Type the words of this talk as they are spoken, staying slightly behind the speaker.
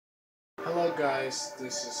Hello guys,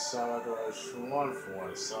 this is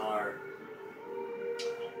Salvador141SR.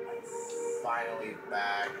 I'm finally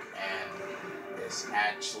back and it's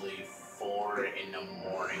actually 4 in the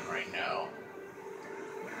morning right now.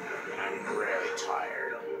 And I'm really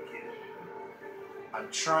tired.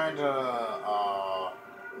 I'm trying to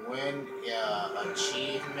win an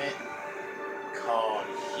achievement called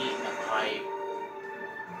Heat in a Pipe,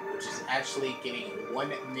 which is actually getting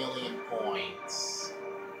 1 million points.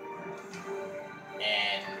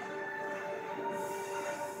 And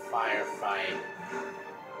firefight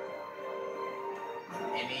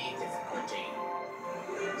any difficulty.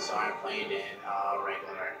 So I'm playing it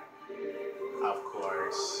regular, of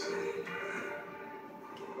course.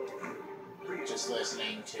 Just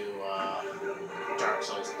listening to Dark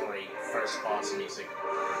Souls 3 first boss music.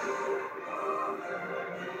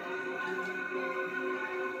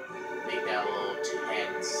 Make that a little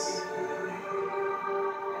tense.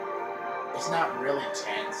 It's not really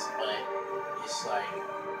tense, but it's like,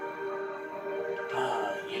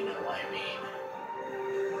 you know what I mean.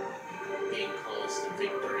 Being close to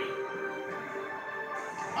victory.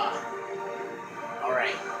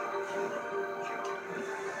 Alright.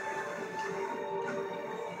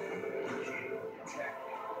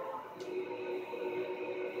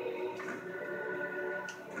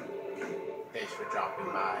 Thanks for dropping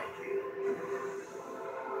by.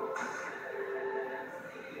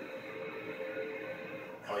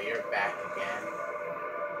 Oh, you're back again.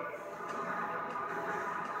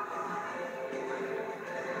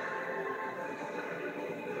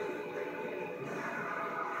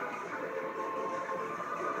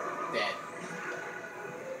 Dead.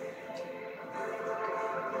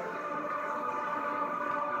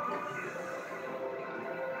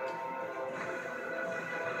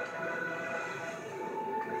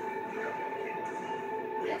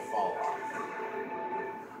 Yeah, fall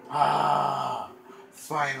off.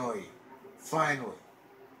 Finally. Finally.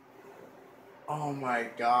 Oh my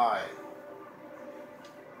god.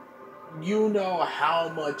 You know how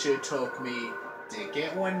much it took me to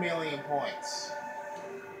get 1 million points.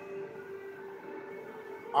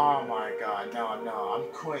 Oh my god, no,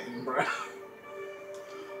 I'm quitting, bro.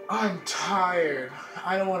 I'm tired.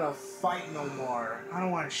 I don't want to fight no more. I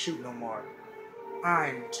don't want to shoot no more.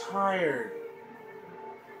 I'm tired.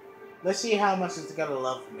 Let's see how much it's gonna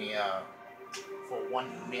level me up for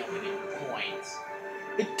 1 million points.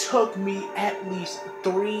 It took me at least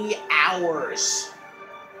 3 hours.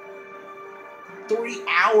 3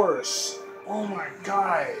 hours. Oh my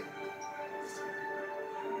god.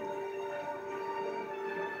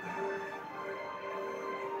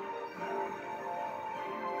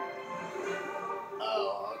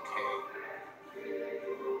 Oh, okay.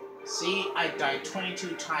 See, I died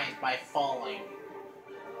 22 times by falling.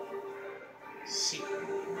 See,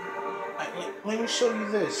 let me show you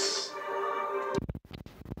this.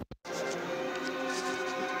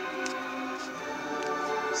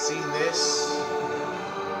 See this?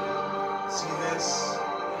 See this?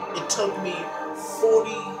 It took me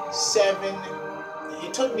 47.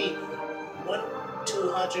 It took me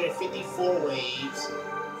 254 waves,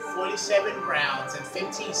 47 rounds, and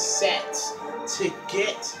 15 sets to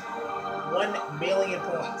get 1 million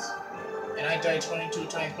points. And I died 22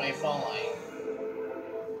 times by falling.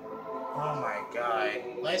 Oh my god.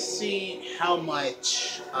 Let's see how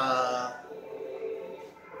much I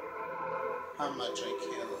can.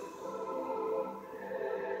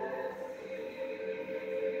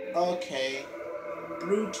 Okay.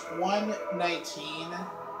 Route 119.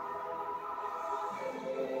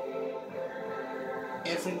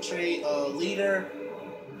 Infantry leader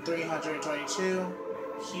 322.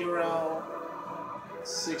 Hero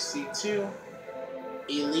 62.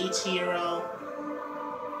 Elite hero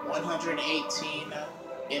 118.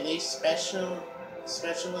 Elite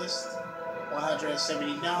specialist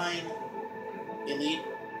 179. Elite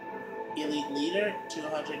leader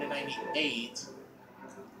 298.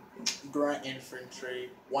 Grunt infantry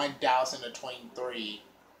 1023.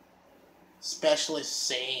 Specialist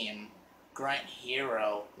same. Grunt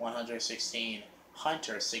hero 116.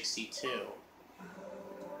 Hunter 62.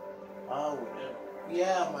 Oh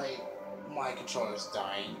yeah, my controller's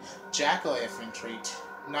dying. Jackal infantry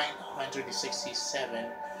 967.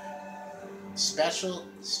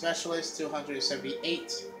 Specialist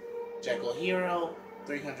 278. Jackal hero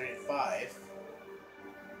 305.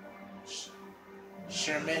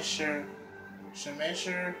 Skirmisher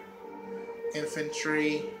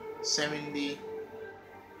infantry 70.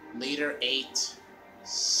 Leader 8.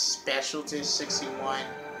 Specialist 61.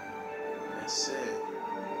 That's it.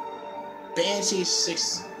 Banshee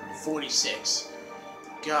 646.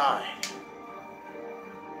 God.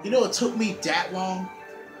 You know, it took me that long.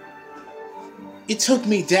 It took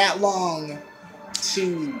me that long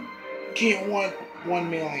to get 1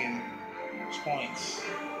 million points.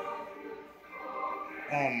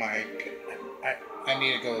 Oh my! I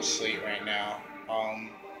need to go to sleep right now.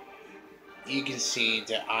 You can see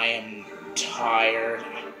that I am tired.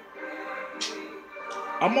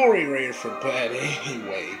 I'm already ready for bed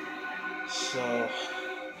anyway. So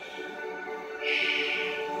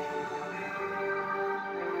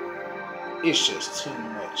it's just too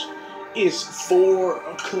much. It's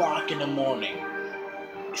 4 o'clock in the morning.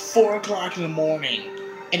 4 o'clock in the morning,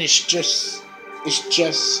 and it's just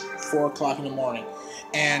 4 o'clock in the morning,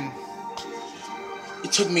 and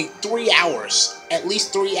it took me 3 hours, at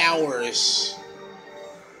least 3 hours.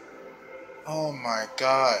 Oh my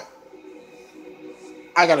god!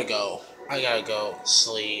 I gotta go. I gotta go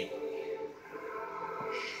sleep.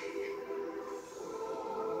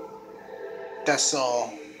 That's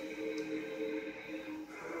all.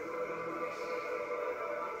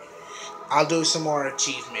 I'll do some more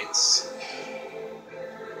achievements.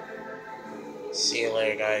 See you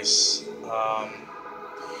later, guys.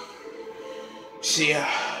 See ya.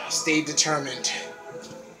 Stay determined.